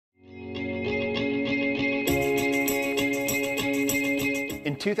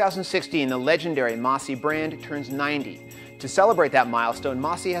2016, the legendary MASI brand turns 90. To celebrate that milestone,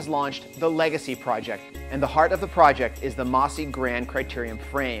 MASI has launched the Legacy Project, and the heart of the project is the MASI Gran Criterium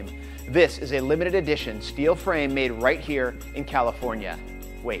frame. This is a limited edition steel frame made right here in California.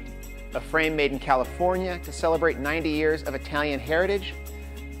 Wait, a frame made in California to celebrate 90 years of Italian heritage?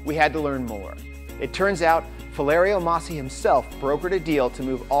 We had to learn more. It turns out Faliero MASI himself brokered a deal to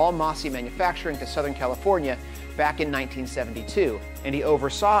move all MASI manufacturing to Southern California back in 1972, and he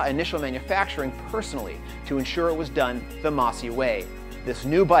oversaw initial manufacturing personally to ensure it was done the MASI way. This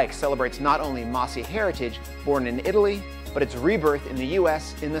new bike celebrates not only MASI heritage, born in Italy, but its rebirth in the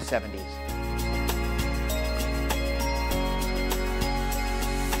US in the 70s.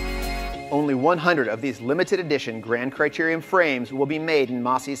 Only 100 of these limited edition Gran Criterium frames will be made in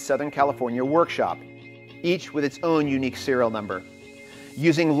MASI's Southern California workshop, each with its own unique serial number.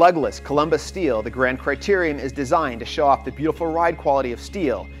 Using lugless Columbus steel, the Gran Criterium is designed to show off the beautiful ride quality of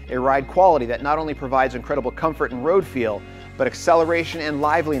steel, a ride quality that not only provides incredible comfort and road feel, but acceleration and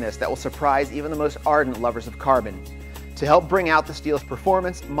liveliness that will surprise even the most ardent lovers of carbon. To help bring out the steel's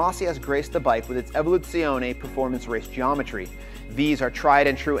performance, MASI has graced the bike with its Evoluzione performance race geometry. These are tried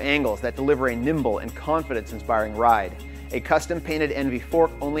and true angles that deliver a nimble and confidence-inspiring ride. A custom-painted ENVE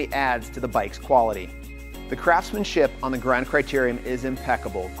fork only adds to the bike's quality. The craftsmanship on the Gran Criterium is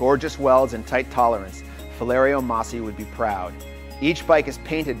impeccable. Gorgeous welds and tight tolerance. Faliero MASI would be proud. Each bike is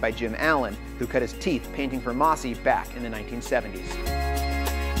painted by Jim Allen, who cut his teeth painting for MASI back in the 1970s.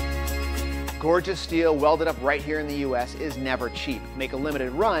 Gorgeous steel welded up right here in the US is never cheap. Make a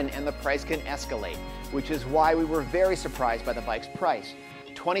limited run and the price can escalate, which is why we were very surprised by the bike's price.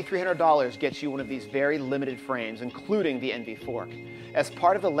 $2,300 gets you one of these very limited frames, including the ENVE fork. As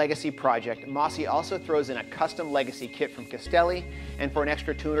part of the Legacy project, MASI also throws in a custom Legacy kit from Castelli, and for an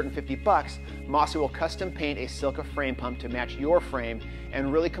extra $250, MASI will custom paint a Silca frame pump to match your frame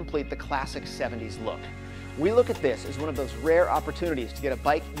and really complete the classic 70s look. We look at this as one of those rare opportunities to get a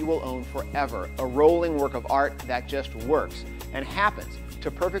bike you will own forever, a rolling work of art that just works and happens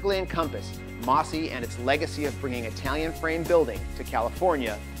to perfectly encompass MASI and its legacy of bringing Italian frame building to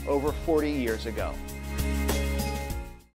California over 40 years ago.